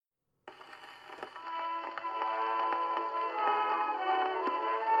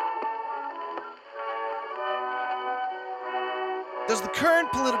Does the current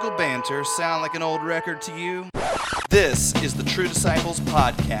political banter sound like an old record to you? This is the True Disciples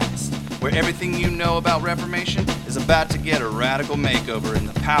Podcast, where everything you know about Reformation is about to get a radical makeover in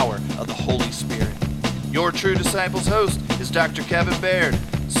the power of the Holy Spirit. Your True Disciples host is Dr. Kevin Baird,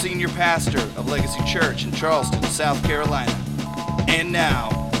 Senior Pastor of Legacy Church in Charleston, South Carolina. And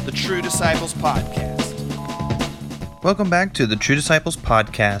now, the True Disciples Podcast. Welcome back to the True Disciples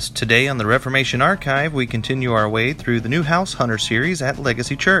Podcast. Today on the Reformation Archive, we continue our way through the new House Hunter series at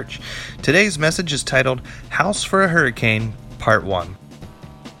Legacy Church. Today's message is titled, House for a Hurricane, Part 1.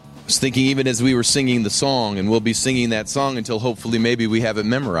 I was thinking even as we were singing the song, and we'll be singing that song until hopefully maybe we have it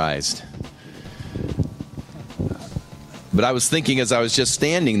memorized. But I was thinking as I was just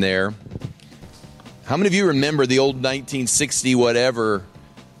standing there, how many of you remember the old 1960 whatever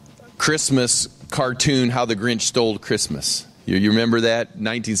Christmas cartoon, How the Grinch Stole Christmas? You remember that?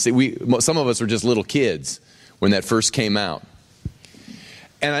 Some of us were just little kids when that first came out.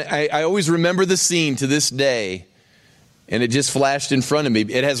 And I always remember the scene to this day, and it just flashed in front of me.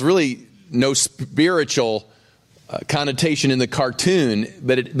 It has really no spiritual connotation in the cartoon,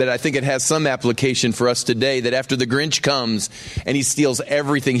 but I think it has some application for us today, that after the Grinch comes and he steals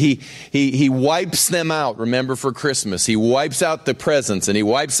everything, he wipes them out, remember, for Christmas. He wipes out the presents, and he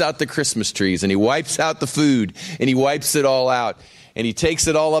wipes out the Christmas trees, and he wipes out the food, and he wipes it all out, and he takes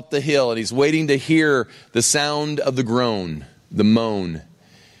it all up the hill, and he's waiting to hear the sound of the groan, the moan.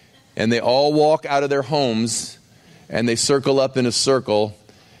 And they all walk out of their homes, and they circle up in a circle,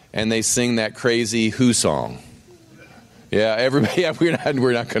 and they sing that crazy Who song. Yeah, everybody. Yeah,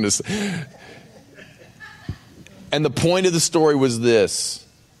 we're not going to. And the point of the story was this: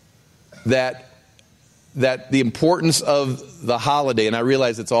 that the importance of the holiday, and I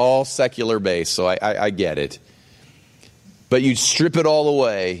realize it's all secular based, so I get it. But you strip it all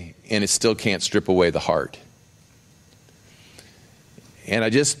away, and it still can't strip away the heart. And I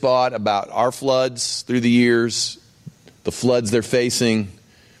just thought about our floods through the years, the floods they're facing.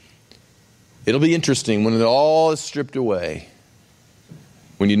 It'll be interesting when it all is stripped away,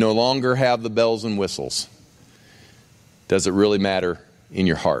 when you no longer have the bells and whistles. Does it really matter in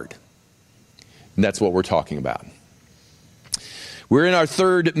your heart? And that's what we're talking about. We're in our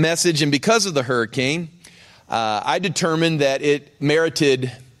third message, and because of the hurricane, I determined that it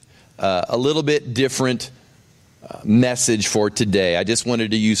merited a little bit different message for today. I just wanted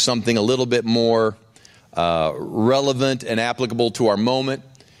to use something a little bit more relevant and applicable to our moment.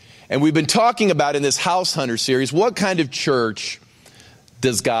 And we've been talking about in this House Hunter series, what kind of church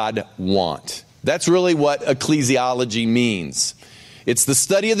does God want? That's really what ecclesiology means. It's the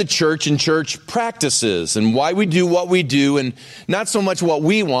study of the church and church practices and why we do what we do, and not so much what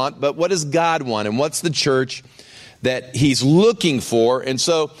we want, but what does God want, and what's the church that He's looking for. And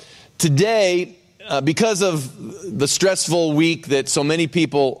so today, because of the stressful week that so many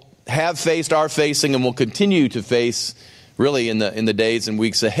people have faced, are facing, and will continue to face really in the days and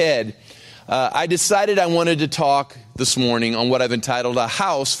weeks ahead, I decided I wanted to talk this morning on what I've entitled A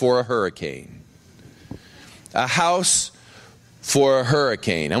House for a Hurricane. A House for a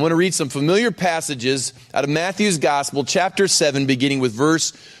Hurricane. I want to read some familiar passages out of Matthew's Gospel, chapter 7, beginning with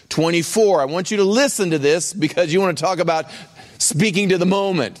verse 24. I want you to listen to this because you want to talk about speaking to the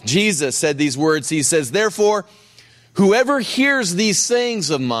moment. Jesus said these words. He says, "Therefore, whoever hears these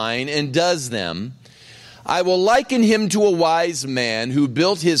sayings of mine and does them, I will liken him to a wise man who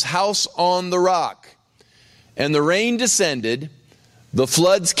built his house on the rock. And the rain descended, the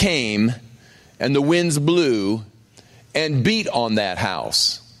floods came, and the winds blew and beat on that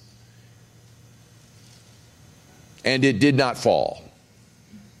house. And it did not fall.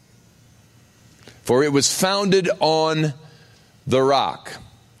 For it was founded on the rock.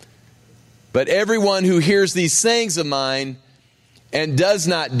 But everyone who hears these sayings of mine and does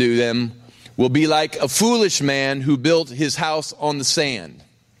not do them will be like a foolish man who built his house on the sand."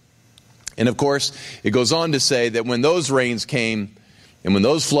 And of course, it goes on to say that when those rains came, and when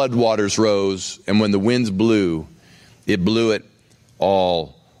those flood waters rose, and when the winds blew, it blew it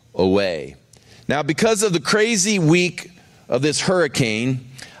all away. Now, because of the crazy week of this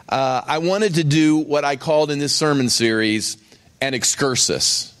hurricane, I wanted to do what I called in this sermon series an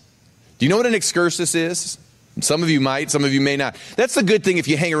excursus. Do you know what an excursus is? Some of you might, some of you may not. That's the good thing. If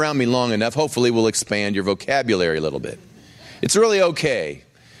you hang around me long enough, hopefully we'll expand your vocabulary a little bit. It's really okay.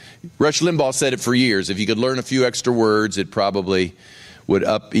 Rush Limbaugh said it for years. If you could learn a few extra words, it probably would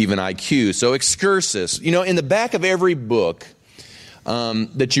up even IQ. So excursus. You know, in the back of every book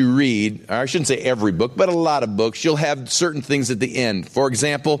that you read, or I shouldn't say every book, but a lot of books, you'll have certain things at the end. For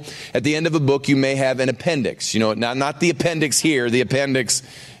example, at the end of a book, you may have an appendix. You know, not the appendix here, the appendix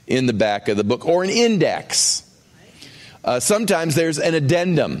in the back of the book, or an index. Sometimes there's an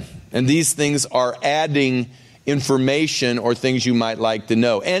addendum, and these things are adding information or things you might like to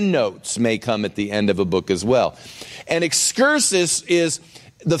know. Endnotes may come at the end of a book as well. And excursus is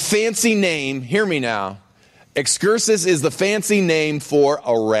the fancy name, hear me now, excursus is the fancy name for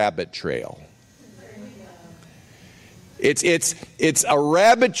a rabbit trail. It's a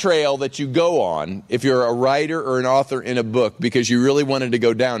rabbit trail that you go on if you're a writer or an author in a book because you really wanted to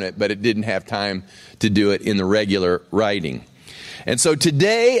go down it, but it didn't have time to do it in the regular writing. And so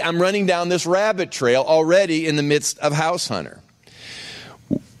today I'm running down this rabbit trail already in the midst of House Hunter.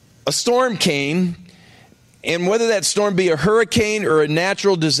 A storm came, and whether that storm be a hurricane or a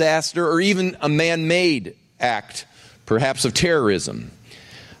natural disaster or even a man-made act, perhaps of terrorism,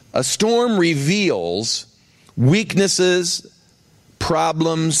 a storm reveals weaknesses,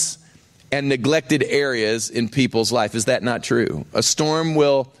 problems, and neglected areas in people's life. Is that not true? A storm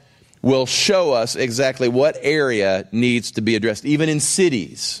will show us exactly what area needs to be addressed, even in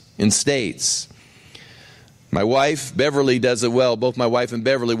cities, in states. My wife, Beverly, does it well. Both my wife and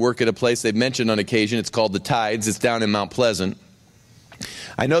Beverly work at a place they've mentioned on occasion. It's called The Tides. It's down in Mount Pleasant.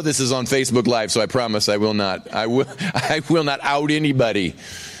 I know this is on Facebook Live, so I promise I will not out anybody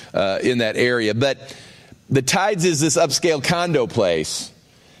in that area. But The Tides is this upscale condo place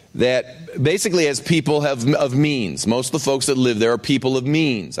that basically has people of means. Most of the folks that live there are people of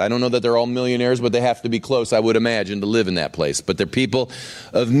means. I don't know that they're all millionaires, but they have to be close, I would imagine, to live in that place. But they're people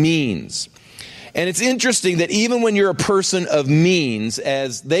of means. And it's interesting that even when you're a person of means,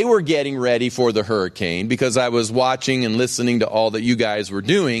 as they were getting ready for the hurricane, because I was watching and listening to all that you guys were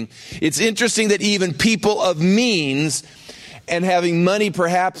doing, it's interesting that even people of means and having money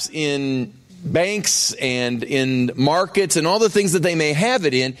perhaps in banks and in markets and all the things that they may have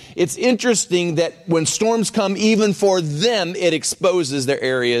it in, it's interesting that when storms come, even for them, it exposes their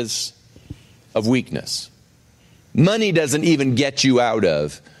areas of weakness. Money doesn't even get you out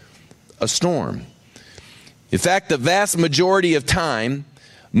of a storm. In fact, the vast majority of time,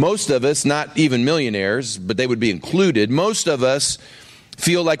 most of us, not even millionaires, but they would be included, most of us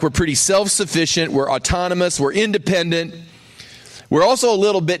feel like we're pretty self-sufficient, we're autonomous, we're independent. We're also a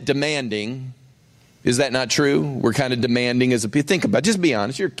little bit demanding. Is that not true? We're kind of demanding as a people. Think about it. Just be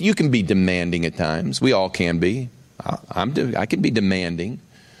honest. You can be demanding at times. We all can be. I can be demanding.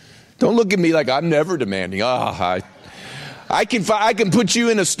 Don't look at me like I'm never demanding. I can put you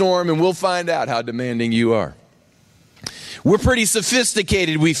in a storm and we'll find out how demanding you are. We're pretty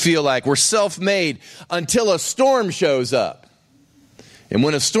sophisticated, we feel like. We're self-made until a storm shows up. And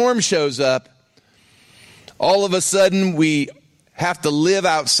when a storm shows up, all of a sudden we have to live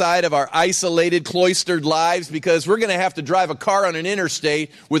outside of our isolated, cloistered lives because we're going to have to drive a car on an interstate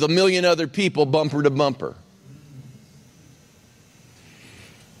with a million other people bumper to bumper.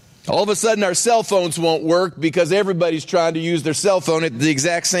 All of a sudden our cell phones won't work because everybody's trying to use their cell phone at the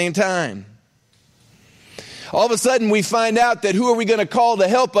exact same time. All of a sudden we find out that who are we going to call to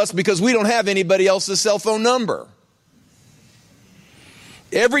help us because we don't have anybody else's cell phone number.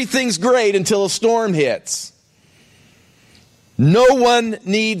 Everything's great until a storm hits. No one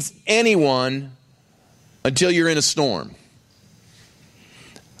needs anyone until you're in a storm.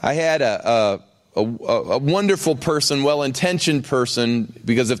 I had a wonderful person, well-intentioned person,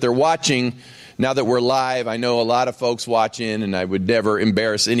 because if they're watching, now that we're live, I know a lot of folks watching, and I would never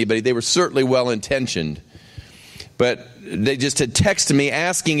embarrass anybody. They were certainly well-intentioned. But they just had texted me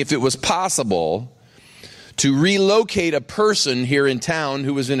asking if it was possible to relocate a person here in town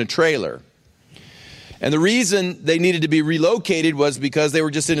who was in a trailer. And the reason they needed to be relocated was because they were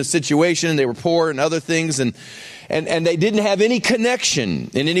just in a situation and they were poor and other things and they didn't have any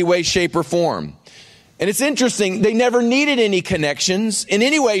connection in any way, shape, or form. And it's interesting, they never needed any connections in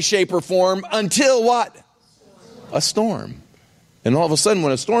any way, shape, or form until what? A storm. And all of a sudden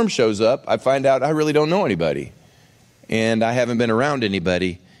when a storm shows up, I find out I really don't know anybody. And I haven't been around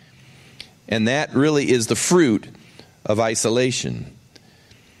anybody. And that really is the fruit of isolation.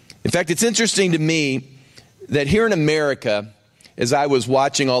 In fact, it's interesting to me that here in America, as I was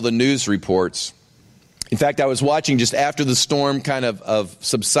watching all the news reports, in fact, I was watching just after the storm kind of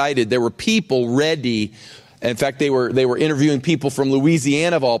subsided, there were people ready. In fact, they were interviewing people from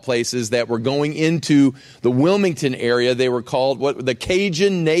Louisiana, of all places, that were going into the Wilmington area. They were called, the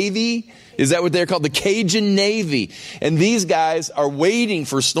Cajun Navy? Is that what they're called? The Cajun Navy. And these guys are waiting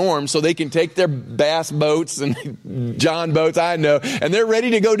for storms so they can take their bass boats and John boats, I know, and they're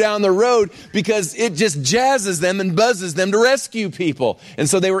ready to go down the road because it just jazzes them and buzzes them to rescue people. And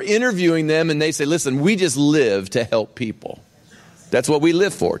so they were interviewing them and they say, listen, we just live to help people. That's what we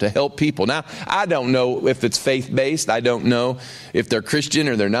live for, to help people. Now, I don't know if it's faith-based. I don't know if they're Christian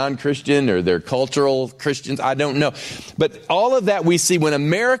or they're non-Christian or they're cultural Christians. I don't know. But all of that we see when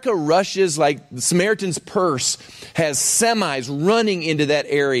America rushes, like the Samaritan's Purse has semis running into that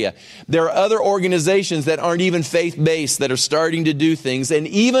area. There are other organizations that aren't even faith-based that are starting to do things. And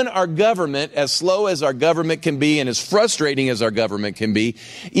even our government, as slow as our government can be and as frustrating as our government can be,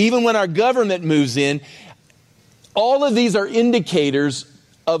 even when our government moves in, all of these are indicators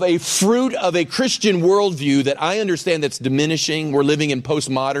of a fruit of a Christian worldview that I understand that's diminishing. We're living in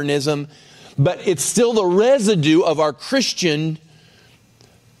postmodernism, but it's still the residue of our Christian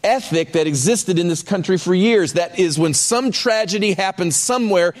ethic that existed in this country for years. That is, when some tragedy happens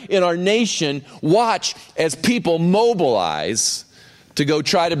somewhere in our nation, watch as people mobilize to go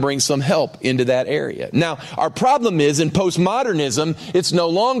try to bring some help into that area. Now, our problem is in postmodernism, it's no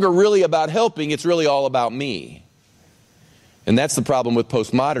longer really about helping, it's really all about me. And that's the problem with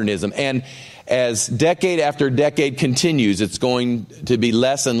postmodernism. And as decade after decade continues, it's going to be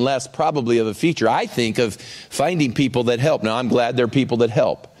less and less probably of a feature, I think, of finding people that help. Now, I'm glad there are people that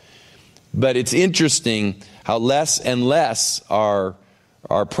help. But it's interesting how less and less are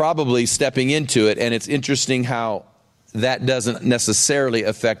probably stepping into it. And it's interesting how that doesn't necessarily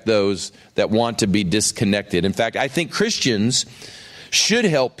affect those that want to be disconnected. In fact, I think Christians should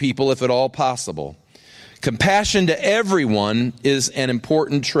help people if at all possible. Compassion to everyone is an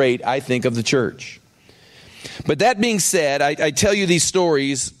important trait, I think, of the church. But that being said, I tell you these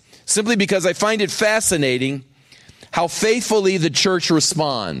stories simply because I find it fascinating how faithfully the church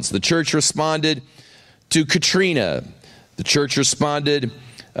responds. The church responded to Katrina. The church responded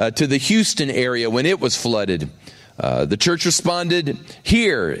to the Houston area when it was flooded. The church responded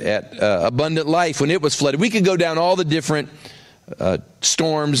here at Abundant Life when it was flooded. We could go down all the different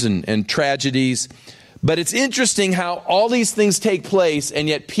storms and tragedies. But it's interesting how all these things take place, and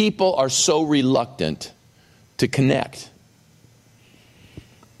yet people are so reluctant to connect.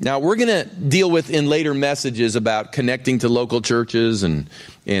 Now, we're going to deal with in later messages about connecting to local churches and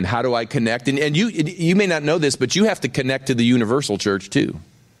how do I connect. And you may not know this, but you have to connect to the universal church too.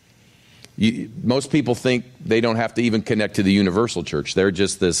 Most people think they don't have to even connect to the universal church. They're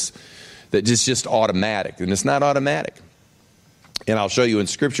just just automatic, and it's not automatic. And I'll show you in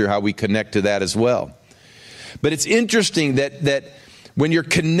Scripture how we connect to that as well. But it's interesting that when you're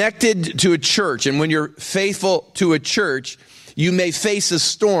connected to a church and when you're faithful to a church, you may face a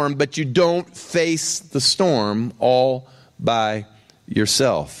storm, but you don't face the storm all by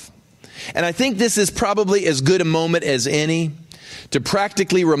yourself. And I think this is probably as good a moment as any to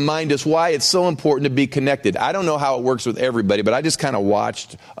practically remind us why it's so important to be connected. I don't know how it works with everybody, but I just kind of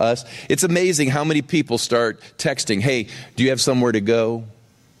watched us. It's amazing how many people start texting, hey, do you have somewhere to go?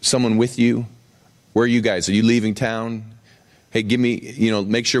 Someone with you? Where are you guys? Are you leaving town? Hey, give me,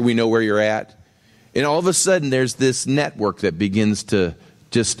 make sure we know where you're at. And all of a sudden, there's this network that begins to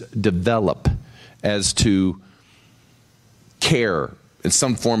just develop as to care and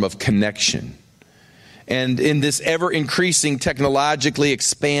some form of connection. And in this ever-increasing, technologically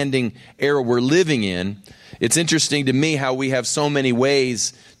expanding era we're living in, it's interesting to me how we have so many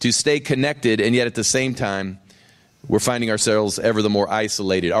ways to stay connected, and yet at the same time, we're finding ourselves ever the more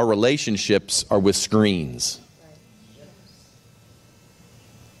isolated. Our relationships are with screens.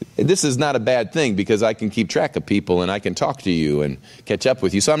 This is not a bad thing because I can keep track of people and I can talk to you and catch up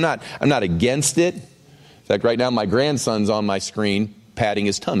with you. So I'm not against it. In fact, right now my grandson's on my screen patting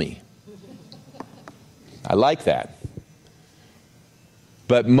his tummy. I like that.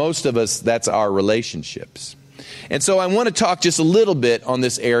 But most of us, that's our relationships. And so I want to talk just a little bit on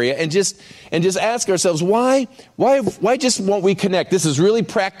this area and just ask ourselves, why just won't we connect? This is really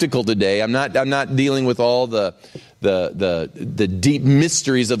practical today. I'm not dealing with all the deep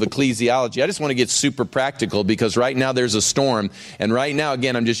mysteries of ecclesiology. I just want to get super practical because right now there's a storm. And right now,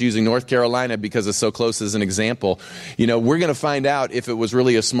 again, I'm just using North Carolina because it's so close as an example. We're going to find out if it was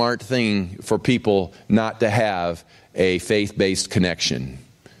really a smart thing for people not to have a faith-based connection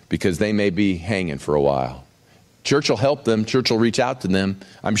because they may be hanging for a while. Church will help them. Church will reach out to them,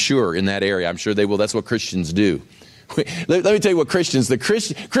 I'm sure, in that area. I'm sure they will. That's what Christians do. Let me tell you what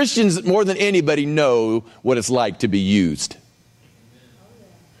Christians more than anybody know what it's like to be used.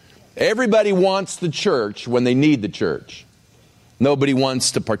 Everybody wants the church when they need the church. Nobody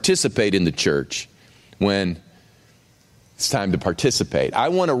wants to participate in the church when it's time to participate. I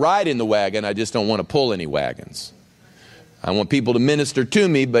want to ride in the wagon. I just don't want to pull any wagons. I want people to minister to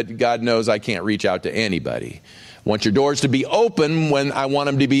me, but God knows I can't reach out to anybody. I want your doors to be open when I want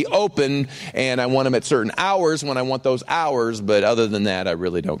them to be open, and I want them at certain hours when I want those hours, but other than that, I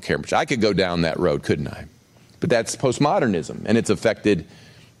really don't care much. I could go down that road, couldn't I? But that's postmodernism, and it's affected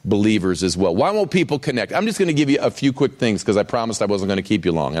believers as well. Why won't people connect? I'm just going to give you a few quick things because I promised I wasn't going to keep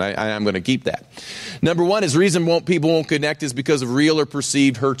you long, and I'm going to keep that. Number one is people won't connect is because of real or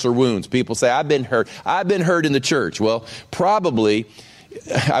perceived hurts or wounds. People say, I've been hurt. I've been hurt in the church. Well, probably,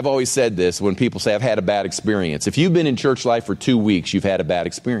 I've always said this when people say, I've had a bad experience. If you've been in church life for 2 weeks, you've had a bad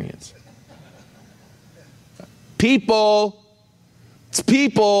experience. It's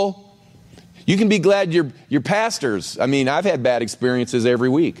people. You can be glad your pastors. I mean, I've had bad experiences every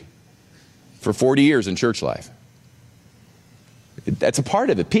week for 40 years in church life. That's a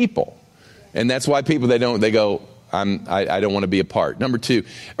part of it, people. And that's why people, they go, I don't want to be a part. Number two,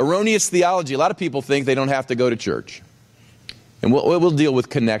 erroneous theology. A lot of people think they don't have to go to church. And we'll deal with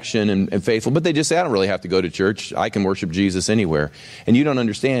connection and faithful, but they just say, I don't really have to go to church. I can worship Jesus anywhere. And you don't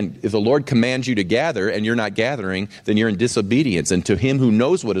understand, if the Lord commands you to gather and you're not gathering, then you're in disobedience. And to him who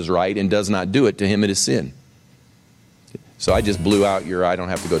knows what is right and does not do it, to him it is sin. So I just blew out I don't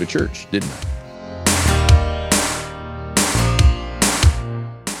have to go to church, didn't I?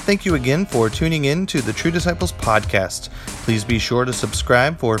 Thank you again for tuning in to the True Disciples podcast. Please be sure to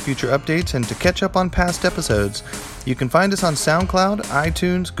subscribe for future updates and to catch up on past episodes. You can find us on SoundCloud,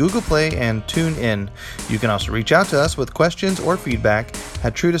 iTunes, Google Play, and TuneIn. You can also reach out to us with questions or feedback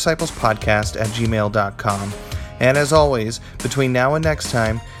at truedisciplespodcast@gmail.com. And as always, between now and next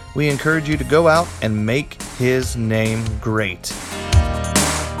time, we encourage you to go out and make his name great.